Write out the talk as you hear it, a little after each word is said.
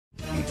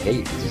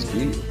Hey, this is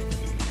Beauty.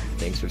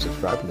 Thanks for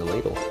subscribing to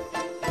Ladle.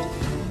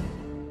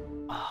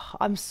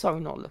 I'm so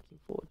not looking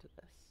forward to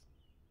this.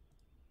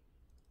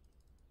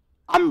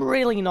 I'm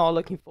really not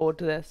looking forward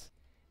to this.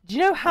 Do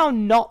you know how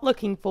not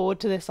looking forward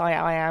to this I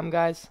am,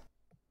 guys?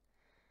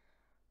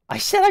 I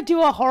said I'd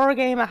do a horror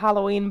game at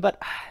Halloween, but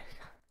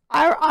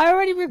I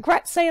already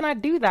regret saying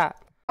I'd do that.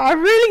 I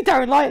really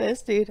don't like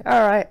this, dude.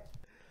 Alright.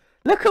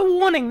 Look at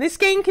warning. This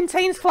game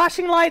contains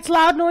flashing lights,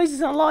 loud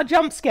noises, and a lot of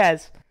jump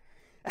scares.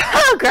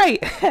 Oh,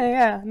 great.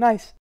 Yeah,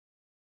 nice.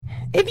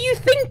 If you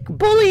think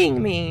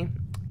bullying me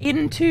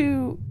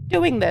into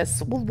doing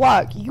this will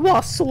work, you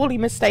are sorely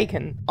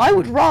mistaken. I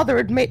would rather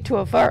admit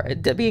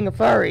to being a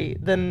furry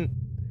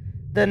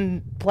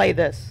than play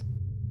this.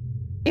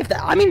 If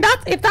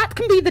that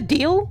can be the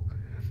deal,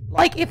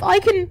 like if I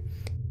can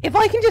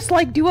just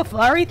like do a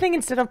furry thing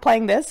instead of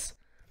playing this,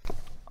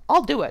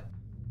 I'll do it.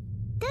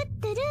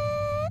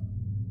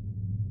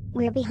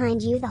 We're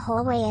behind you the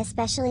whole way,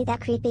 especially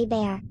that creepy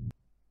bear.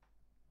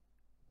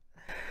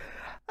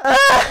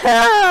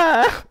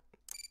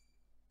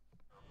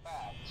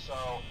 So,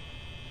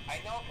 I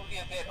know it can be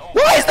a bit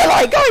Why is the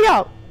light going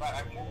out? but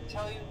I'm here to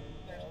tell you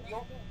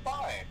you'll be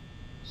fine.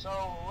 So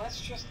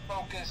let's just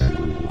focus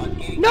on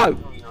getting No.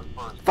 through your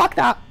first, Fuck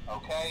that.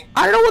 okay?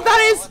 I don't know what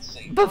that Let's is,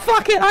 see. but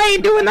fuck it, I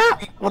ain't doing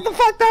that. What the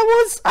fuck that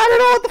was? I don't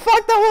know what the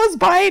fuck that was,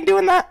 but I ain't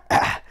doing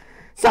that.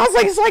 Sounds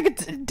like it's like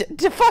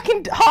a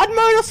fucking hard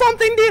mode or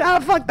something, dude. Ah,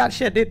 fuck that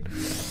shit, dude.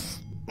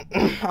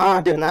 I'm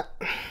not doing that.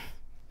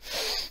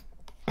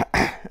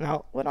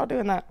 No, we're not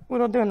doing that. We're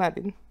not doing that,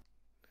 dude.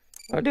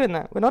 We're not doing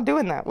that. We're not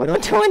doing that. We're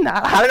not doing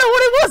that. I don't know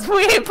what it was, but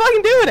we ain't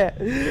fucking doing it.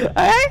 Okay?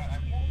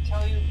 I'm here to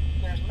tell you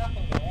there's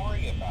nothing to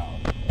worry about.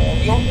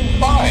 You'll be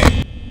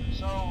fine.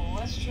 So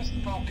let's just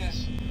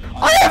focus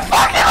on I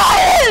fucking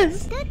hate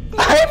this!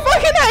 I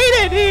fucking hate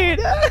it, dude!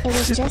 It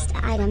was just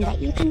an item that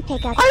you can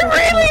pick up. I for the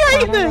really camp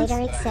hate battle this!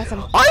 Later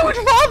accessible. I would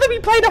rather be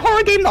playing a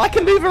horror game that I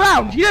can move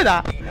around, you know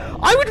that?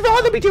 I would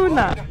rather be doing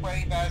that. to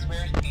Freddy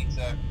Fazbear's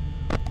Pizza.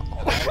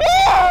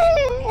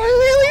 I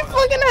really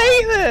fucking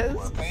hate Where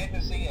this!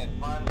 fantasy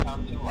and fun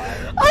come to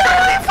life.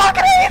 I really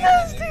fucking hate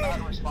this, Is dude!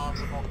 not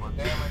responsible for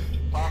damage to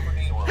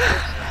property or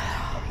person.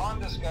 Upon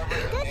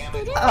discovery of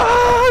damage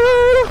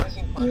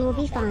You will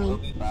be fine. will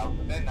be filed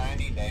within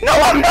 90 days. No,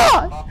 I'm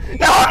not!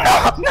 No, I'm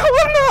not! No,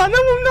 I'm not! No,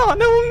 I'm not!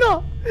 No, I'm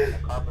not! The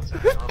carpets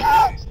have been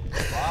replaced.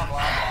 Blah, blah,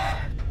 blah.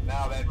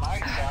 Now that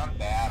might sound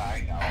bad,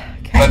 I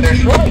know. But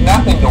there's really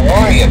nothing to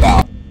worry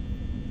about.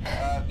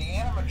 The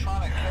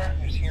animatronic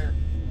characters here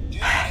do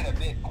get a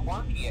bit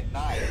quirky at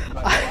night,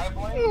 but do I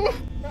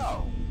blame?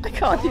 No. I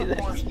can't do You're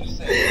forced to this.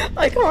 say,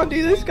 I can't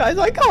do this, guys.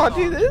 I can't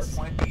do this.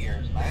 20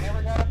 years, and I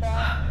never got it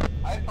back.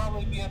 I'd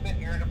probably be a bit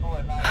irritable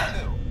at night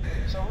too.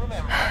 So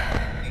remember,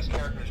 these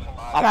characters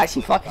combined. I'm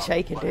actually fucking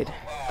shaking, dude.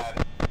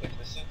 Bad if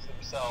the suits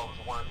themselves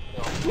weren't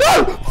built.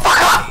 No!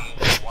 Fuck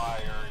off!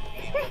 Wired,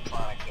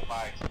 electronic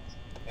devices,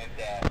 and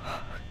dead.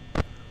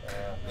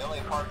 The only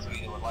parts of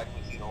you that would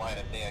likely see the light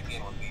of day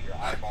again would be your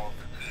eyeballs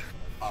and teeth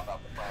that pop out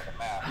the front of the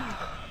mask.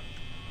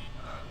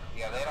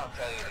 Yeah, they don't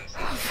tell you these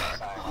things in the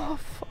sign. Oh,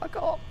 fuck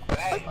off. But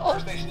hey, Fuck off.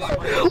 first station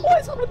deliveries. Why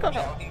is someone coming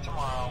Chat out? with you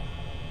tomorrow.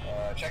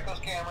 Check those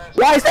cameras.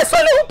 Why is there so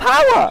little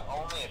power?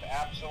 Only if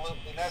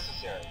absolutely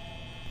necessary.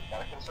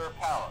 Gotta conserve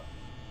power.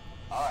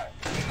 Alright,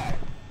 good night.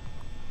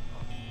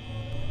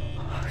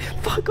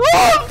 Fuck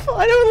off!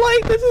 I don't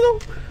like this at all.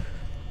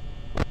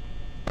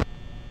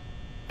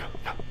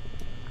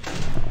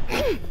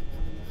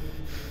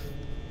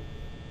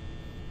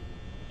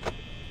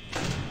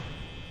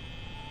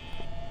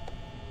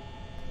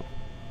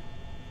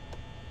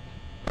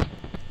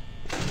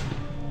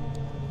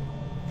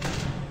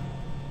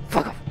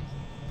 Fuck off.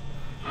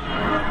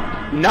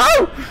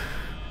 No!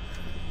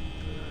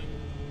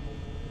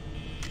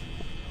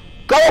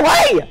 Go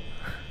away!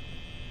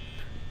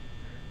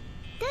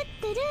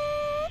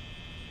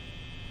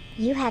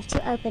 You have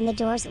to open the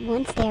doors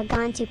once they're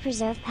gone to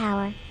preserve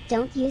power.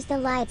 Don't use the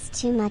lights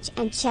too much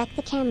and check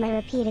the camera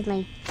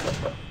repeatedly.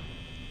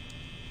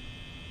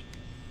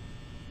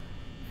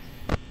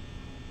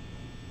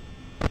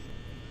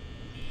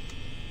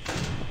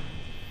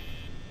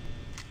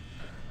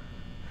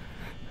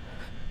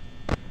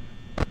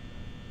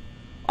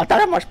 I don't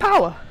have much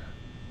power.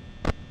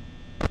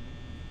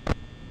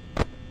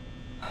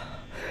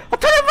 I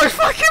don't have much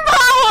fucking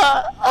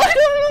power! I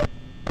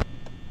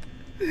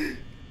don't...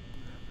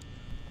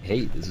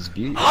 Hey, this is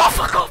Beauty. Oh,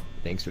 fuck off!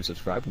 Thanks for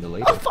subscribing to Oh,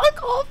 Ladle.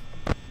 fuck off!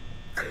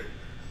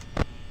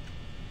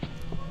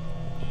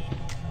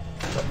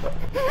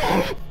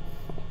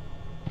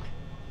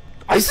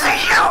 I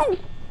see you!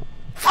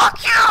 Fuck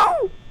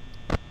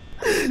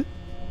you!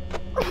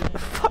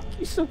 Fuck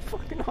you so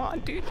fucking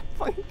hard, dude.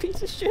 Fucking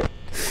piece of shit.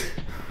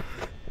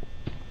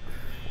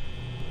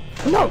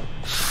 No!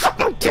 Suck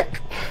my dick!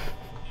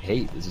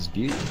 Hey, this is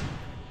Beauty.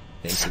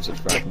 Thanks for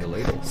subscribing to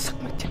Ladle.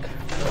 Suck my dick.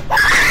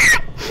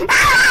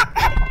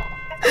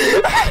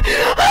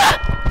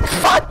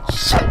 Fuck!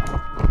 Shit!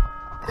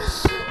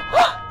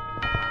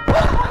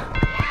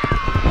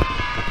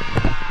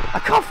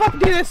 I can't fucking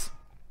do this!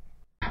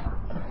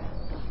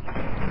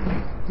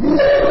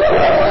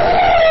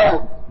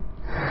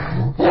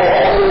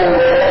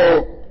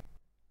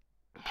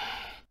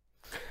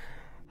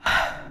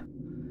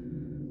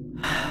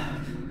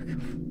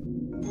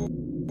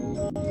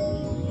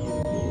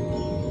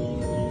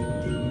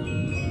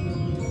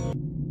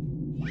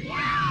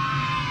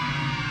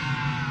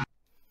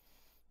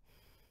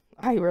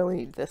 I really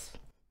need this.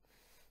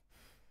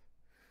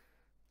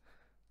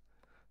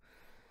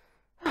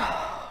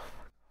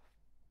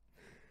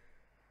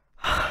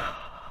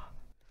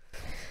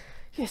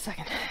 Give me a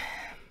second.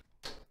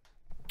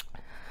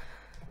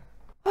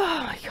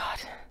 Oh my god.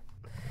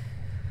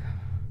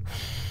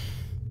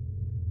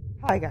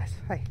 Hi guys.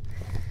 Hi.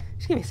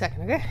 Just give me a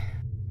second, okay?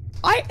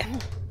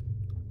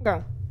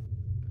 Go.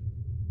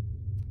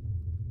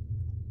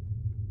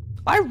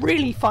 I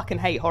really fucking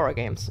hate horror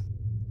games.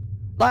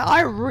 Like,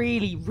 I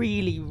really,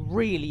 really,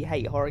 really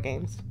hate horror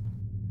games.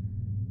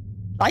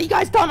 Like, you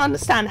guys don't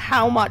understand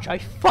how much I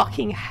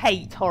fucking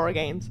hate horror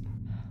games.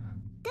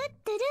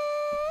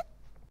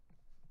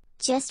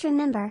 Just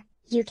remember,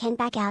 you can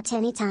back out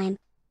anytime.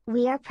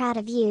 We are proud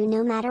of you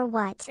no matter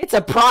what. It's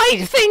a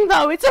pride thing,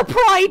 though! It's a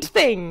pride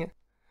thing!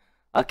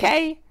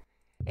 Okay?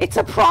 It's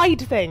a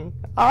pride thing.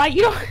 Alright?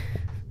 You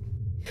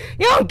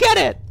don't get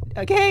it!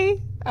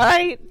 Okay?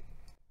 Alright?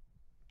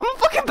 I'm a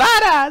fucking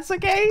badass,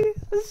 okay?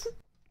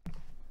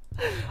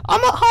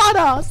 I'm a hard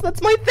ass,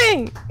 that's my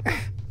thing!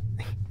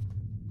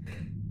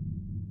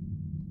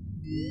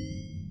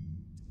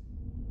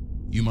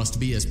 You must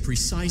be as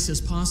precise as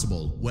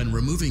possible when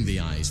removing the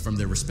eyes from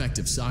their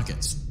respective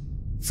sockets.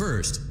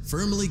 First,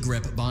 firmly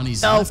grip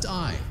Bonnie's left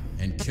eye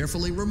and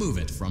carefully remove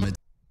it from it.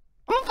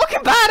 I'm a fucking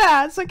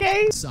badass,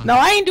 okay? No,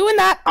 I ain't doing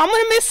that. I'm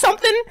gonna miss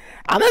something.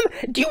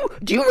 Do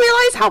you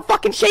realize how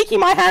fucking shaky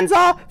my hands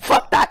are?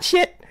 Fuck that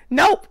shit.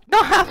 Nope,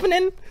 not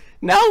happening.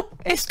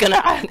 Nope,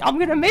 I'm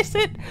gonna miss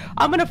it.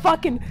 I'm gonna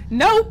fucking,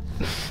 nope.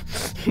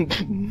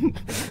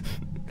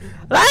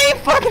 That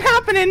ain't fucking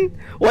happening.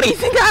 What do you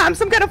think I am?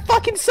 Some kind of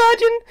fucking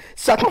surgeon?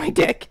 Suck my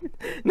dick.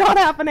 Not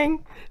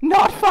happening.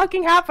 Not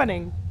fucking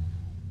happening.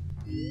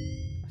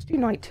 Let's do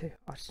night 2.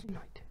 Let's do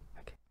night 2.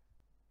 Okay.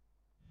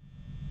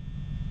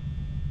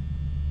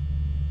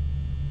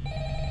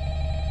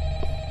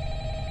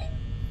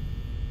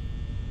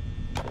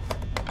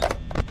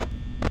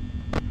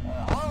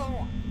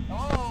 Hello?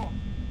 Hello?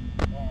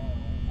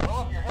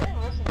 Well, if you're hearing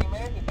this and you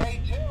made it to day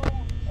 2,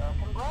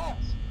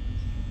 congrats.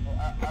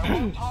 I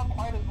won't talk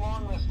quite as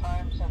long this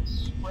time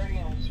since Freddy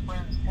and his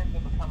friends tend to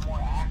become more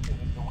active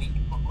as the week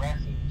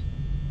progresses.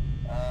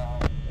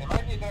 It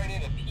might be a good idea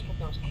to peek at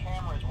those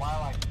cameras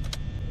while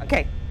I...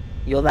 Okay,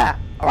 you're there.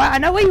 Alright, I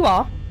know where you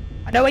are.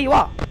 I know where you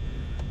are.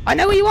 I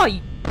know where you are,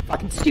 you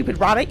fucking stupid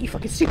rabbit, you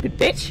fucking stupid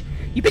bitch.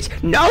 You bitch.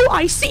 No,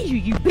 I see you,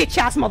 you bitch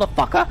ass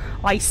motherfucker.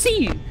 I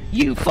see you,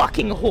 you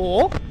fucking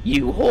whore.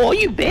 You whore,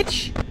 you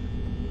bitch.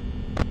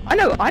 I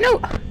know. I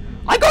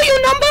got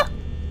your number.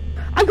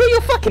 I got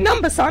your fucking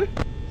number, son.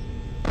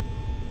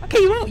 Okay,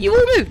 you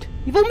all moved.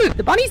 You've all moved.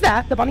 The bunny's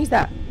there. The bunny's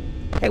there.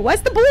 Okay,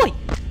 where's the boy?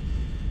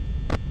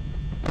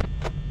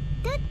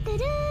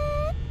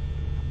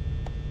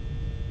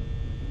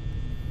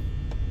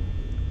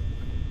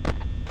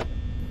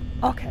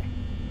 Okay.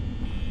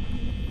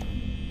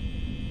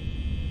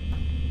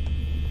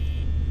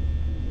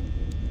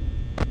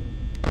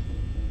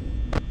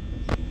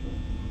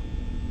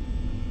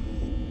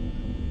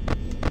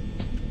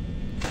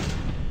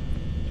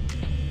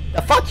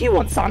 The fuck you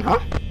want, son, huh?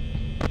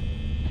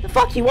 The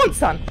fuck you want,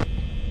 son?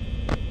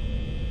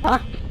 Huh?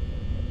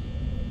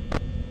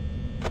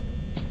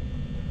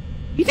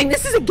 You think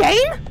this is a game?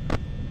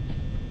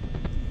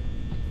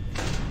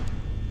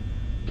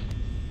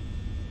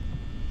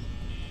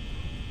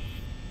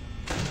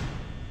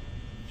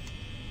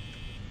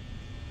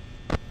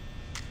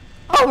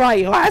 Alright,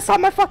 you're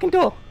outside my fucking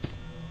door.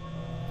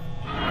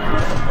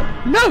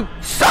 No!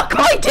 Suck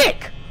my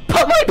dick!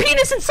 Put my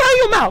penis inside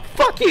your mouth!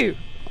 Fuck you!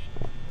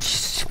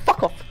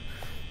 Fuck off.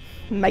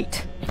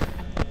 Mate.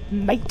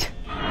 Mate.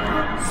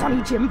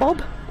 Sonny Jim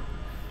Bob.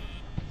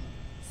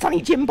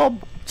 Sonny Jim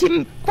Bob.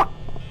 Jim fuck.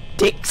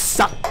 Dick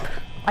suck.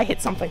 I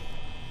hit something.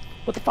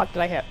 What the fuck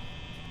did I hit?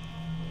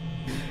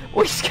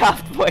 We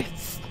scuffed,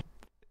 boys.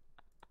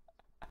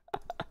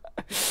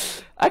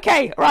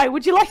 Okay, right,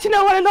 would you like to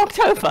know what I knocked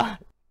over?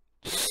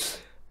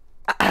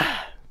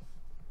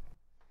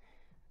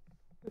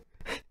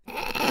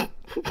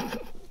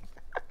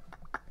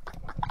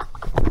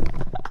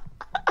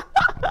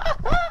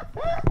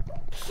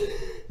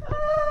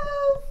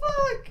 Oh,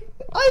 fuck.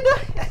 I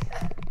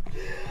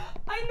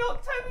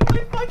knocked over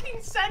my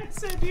fucking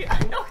sensor, dude. I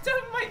knocked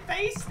over my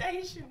base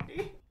station,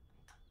 dude.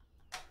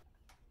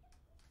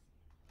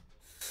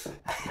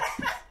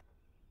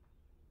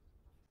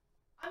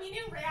 I mean,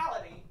 in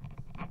reality,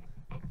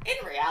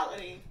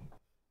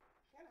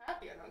 I'm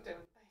happy I knocked over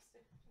the base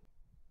station.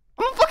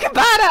 I'm a fucking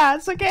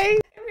badass, okay?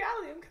 In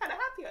reality, I'm kind of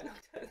happy I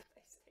knocked over the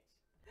base station.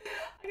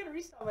 I'm gonna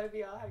restart my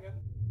VR, hang on.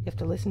 You have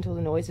to listen to all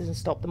the noises and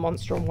stop the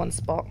monster on one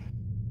spot.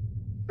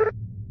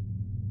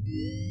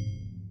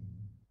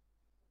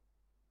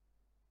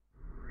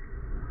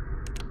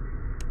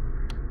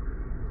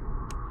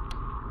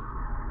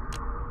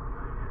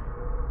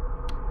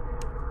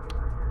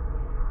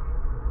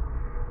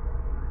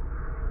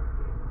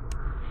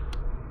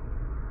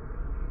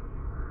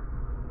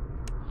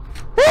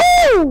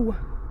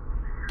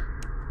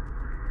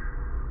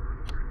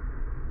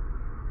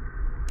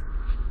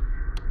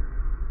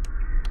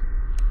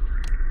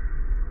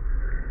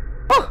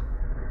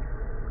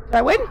 Did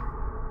I win?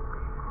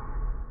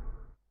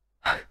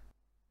 Oh,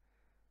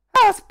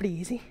 that's pretty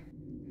easy.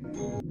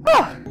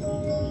 Oh!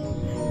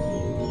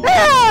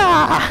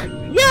 Ah!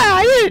 Yeah,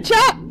 I did it,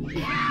 chat!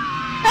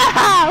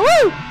 Ah!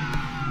 Woo!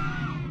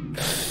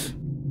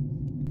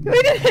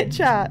 We did it,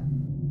 chat!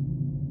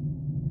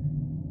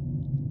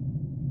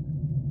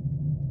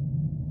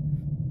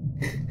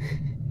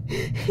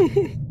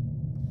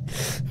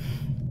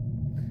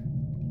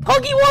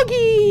 Hoggy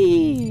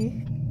Woggy!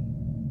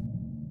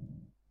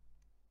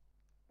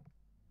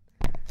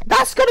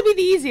 That's gotta be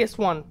the easiest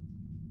one.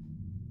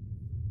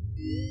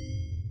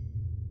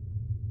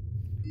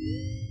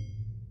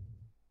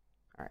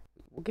 Alright,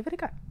 we'll give it a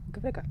go.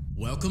 Give it a go.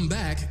 Welcome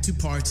back to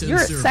Parts and You're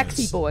a Service.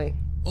 sexy boy.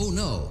 Oh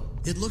no,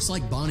 it looks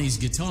like Bonnie's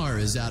guitar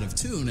is out of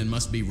tune and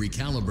must be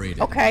recalibrated.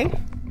 Okay.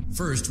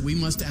 First, we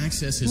must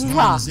access his Mwah.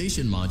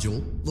 harmonization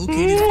module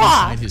located Mwah.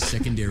 inside his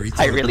secondary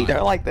throat I really pipe.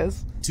 don't like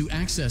this. To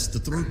access the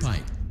throat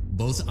pipe,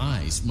 both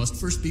eyes must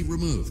first be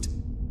removed.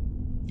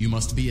 You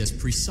must be as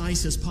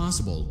precise as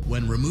possible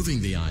when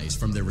removing the eyes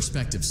from their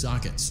respective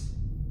sockets.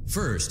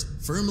 First,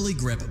 firmly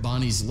grip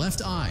Bonnie's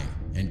left eye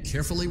and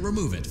carefully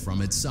remove it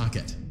from its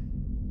socket.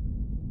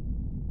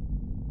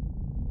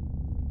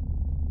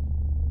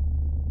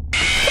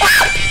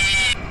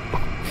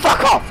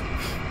 Fuck off!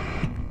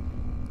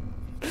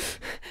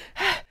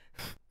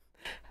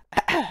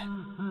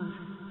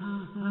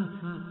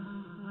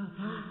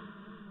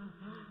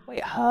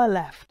 Wait, her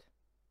left.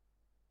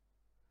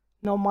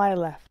 No, my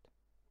left.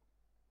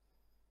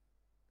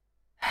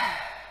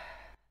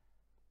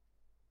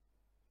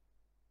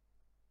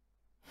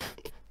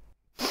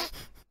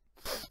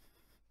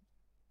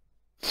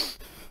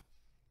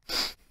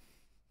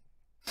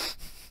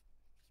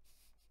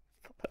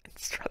 Follow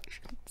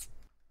instructions.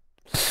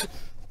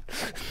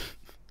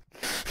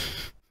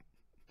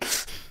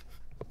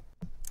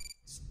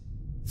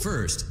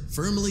 First,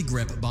 firmly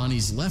grip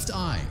Bonnie's left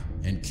eye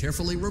and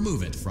carefully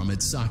remove it from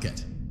its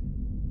socket.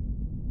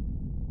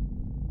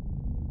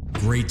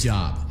 Great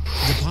job.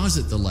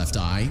 Deposit the left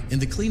eye in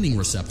the cleaning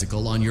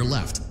receptacle on your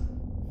left.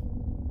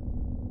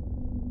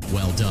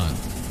 Well done.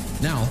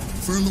 Now,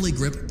 firmly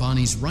grip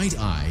Bonnie's right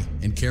eye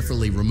and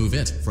carefully remove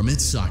it from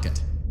its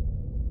socket.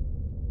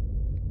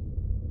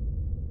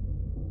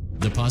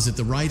 Deposit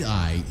the right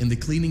eye in the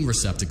cleaning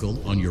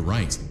receptacle on your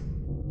right.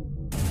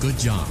 Good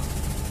job.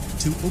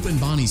 To open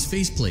Bonnie's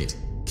faceplate,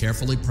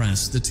 carefully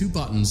press the two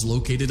buttons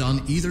located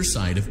on either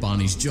side of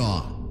Bonnie's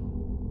jaw.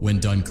 When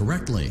done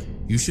correctly,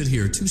 you should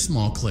hear two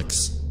small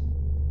clicks.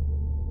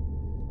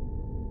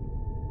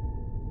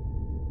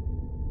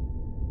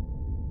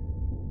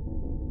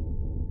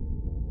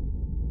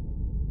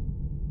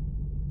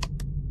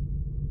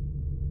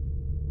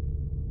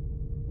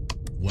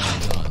 Well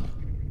done.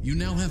 You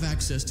now have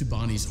access to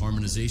Bonnie's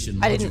harmonization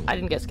module. I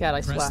didn't get scared,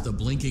 I swear. Press the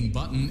blinking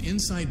button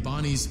inside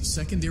Bonnie's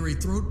secondary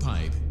throat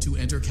pipe to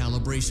enter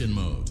calibration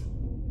mode.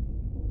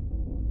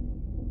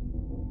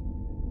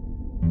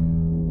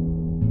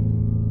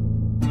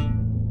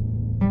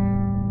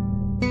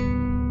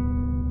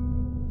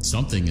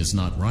 Something is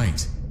not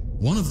right.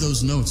 One of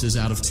those notes is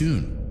out of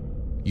tune.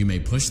 You may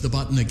push the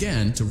button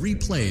again to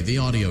replay the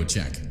audio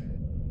check.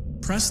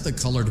 Press the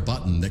colored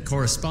button that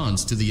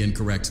corresponds to the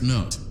incorrect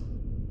note.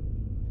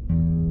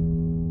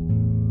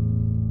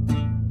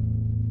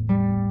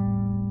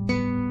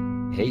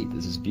 Hey,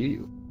 this is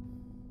View.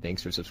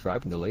 Thanks for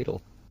subscribing to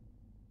Ladle.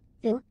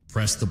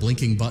 Press the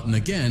blinking button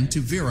again to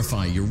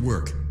verify your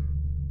work.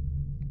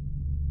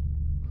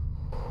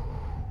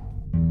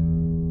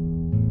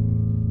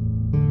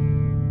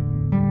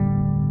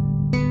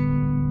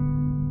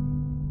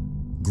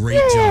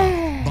 Great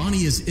job.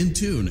 Bonnie is in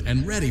tune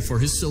and ready for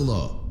his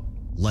solo.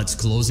 Let's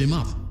close him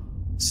up.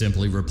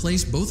 Simply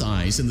replace both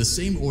eyes in the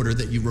same order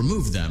that you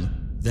removed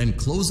them, then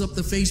close up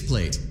the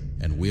faceplate,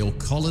 and we'll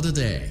call it a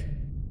day.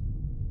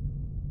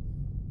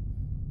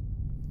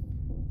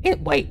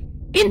 Wait,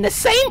 in the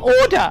same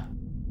order?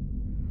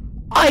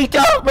 I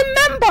don't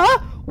remember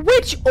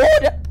which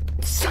order.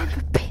 Son of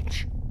a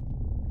bitch.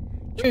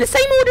 In the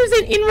same order as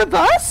in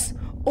reverse?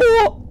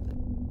 Or...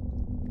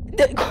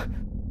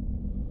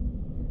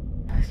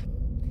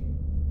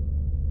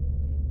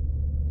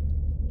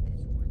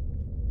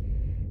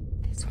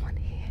 This one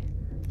here.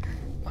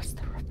 What's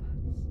the reverse?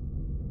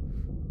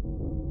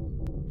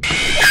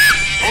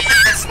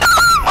 It's not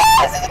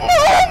reverse! It's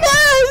not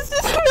reverse!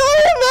 It's not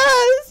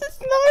reverse! It's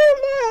not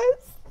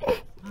reverse!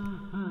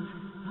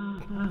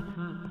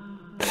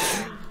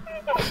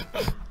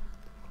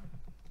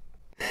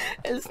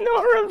 It's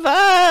not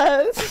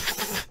reverse!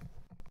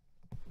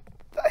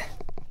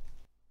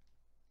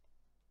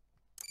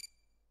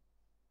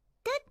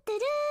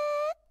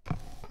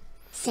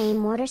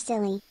 Same order,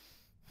 silly.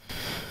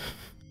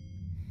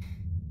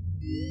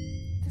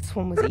 This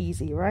one was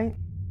easy, right?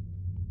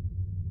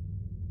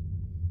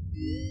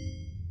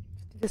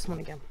 Let's do this one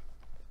again.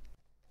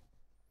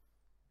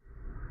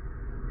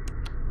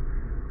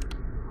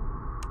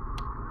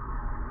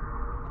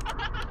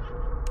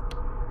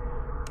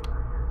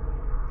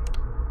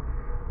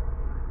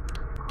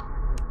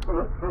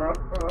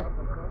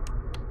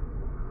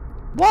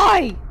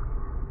 Why?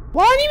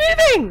 Why aren't you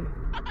moving?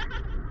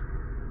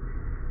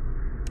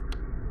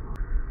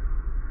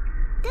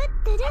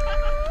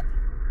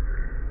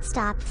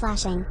 Stop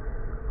flashing.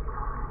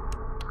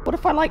 What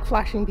if I like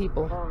flashing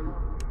people?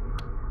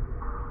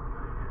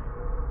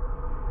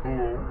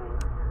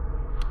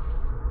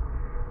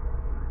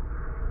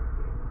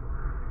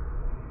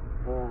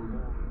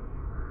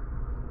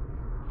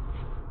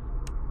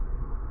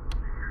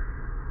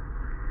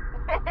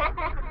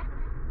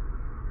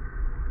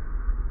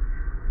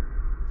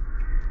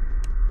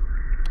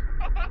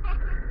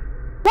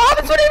 What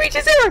happens when it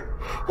reaches 0?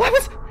 What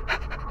happens?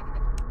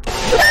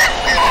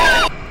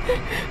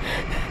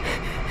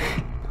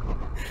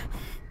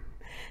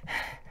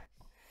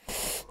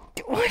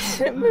 Why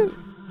does it move?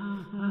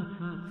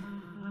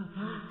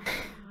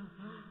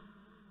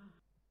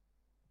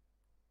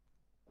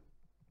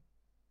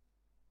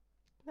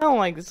 I don't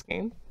like this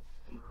game.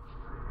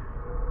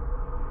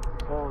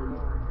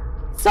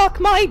 Suck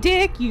my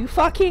dick, you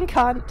fucking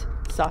cunt.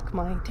 Suck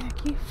my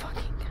dick, you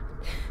fucking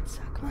cunt.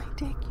 Suck my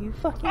dick, you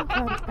fucking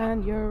cunt.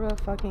 And you're a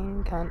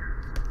fucking cunt.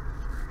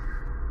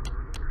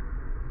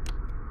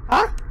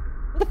 Huh?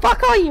 What the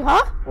fuck are you,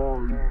 huh?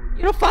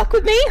 You don't fuck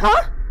with me,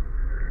 huh?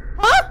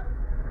 Huh?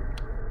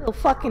 Little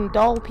fucking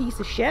doll piece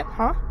of shit,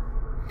 huh?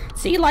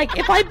 See, like,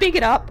 if I big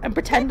it up and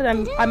pretend that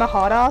I'm a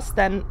hard ass,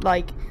 then,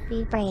 like...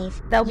 Be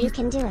brave. They'll be... You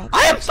can do it.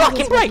 I am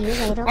fucking brave!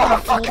 I'm a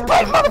fucking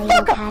brave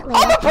motherfucker!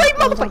 I'm a brave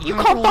motherfucker! You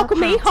can't fuck with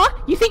me, huh?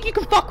 You think you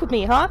can fuck with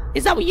me, huh?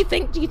 Is that what you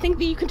think? Do you think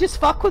that you can just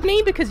fuck with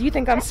me because you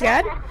think I'm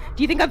scared?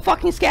 Do you think I'm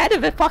fucking scared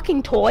of a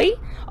fucking toy?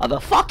 Of a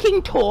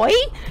fucking toy?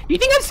 You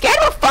think I'm scared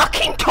of a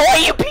fucking toy,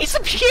 you piece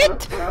of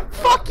shit?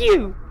 Fuck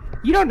you!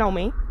 You don't know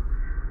me.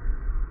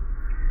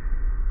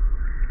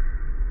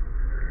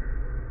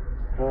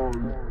 Oh.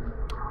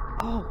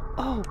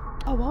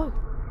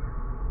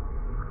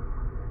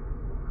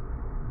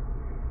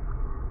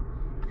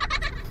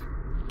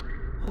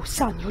 Oh,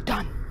 son, you're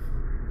done.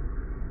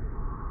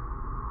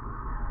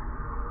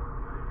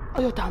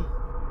 Oh, you're done.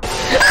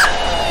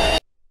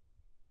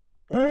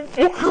 I'm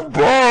fucking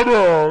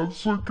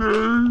badass,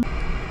 okay?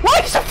 Why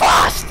are you so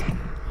fast?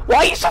 Why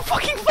are you so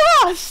fucking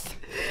fast?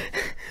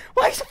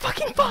 Why are you so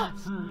fucking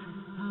fast?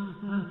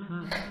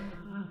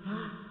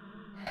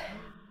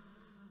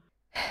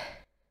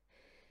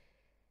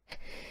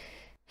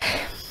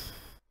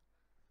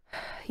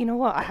 You know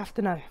what? I have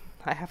to know.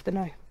 I have to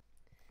know.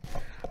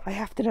 I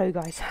have to know,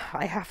 guys.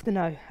 I have to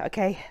know.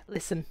 Okay?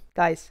 Listen,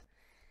 guys.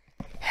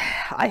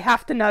 I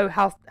have to know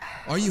how...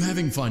 Are you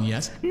having fun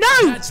yet?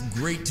 No! That's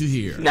great to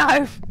hear.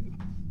 No!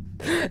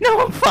 No,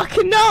 I'm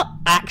fucking not,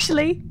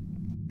 actually.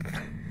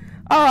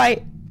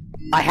 Alright.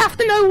 I have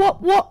to know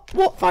what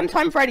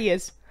Funtime Freddy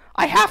is.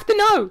 I have to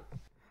know.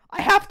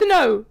 I have to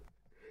know.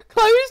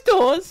 Close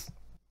doors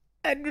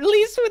and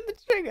release with the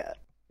trigger.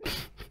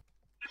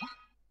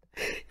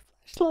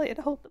 Flashlight and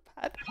hold the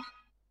pad.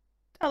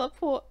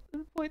 Teleport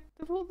and point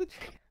to pull the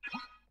trigger.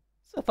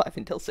 Survive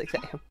until 6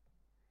 AM.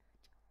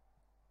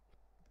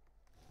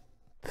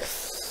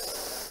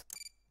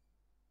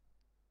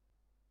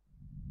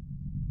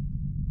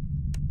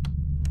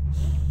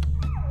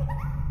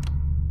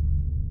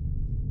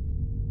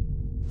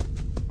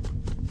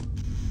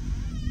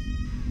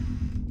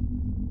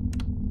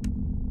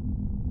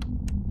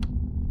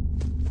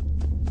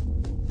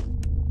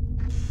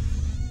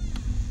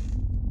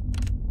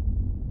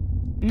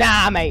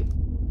 Nah, mate.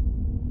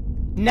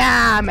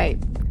 Nah, mate.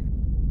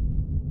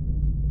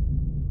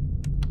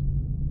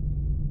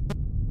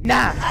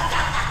 Nah.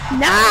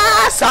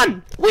 Nah,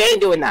 son. We ain't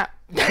doing that.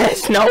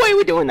 There's no way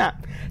we're doing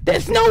that.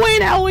 There's no way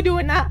in hell we're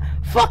doing that.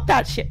 Fuck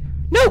that shit.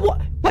 No,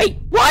 what? Wait,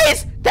 why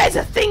is... There's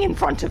a thing in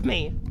front of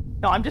me.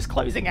 No, I'm just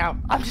closing out.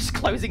 I'm just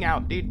closing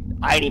out, dude.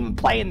 I ain't even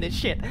playing this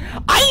shit.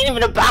 I ain't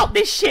even about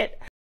this shit.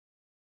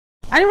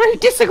 Anyone who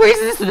disagrees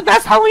that this is the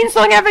best Halloween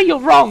song ever, you're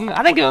wrong.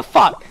 I don't give a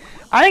fuck.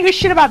 I don't give a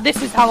shit about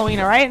This Is Halloween,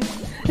 alright?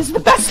 This is the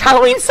best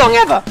Halloween song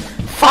ever!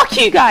 Fuck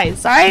you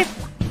guys, alright?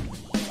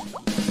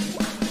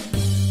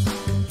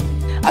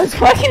 I was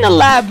working in the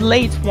lab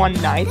late one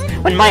night,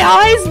 when my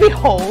eyes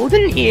behold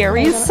an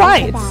eerie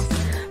sight.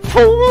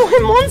 For a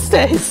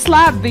monster, his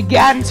slab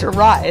began to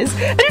rise,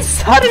 and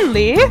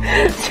suddenly,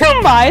 to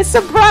my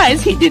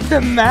surprise, he did the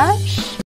mash.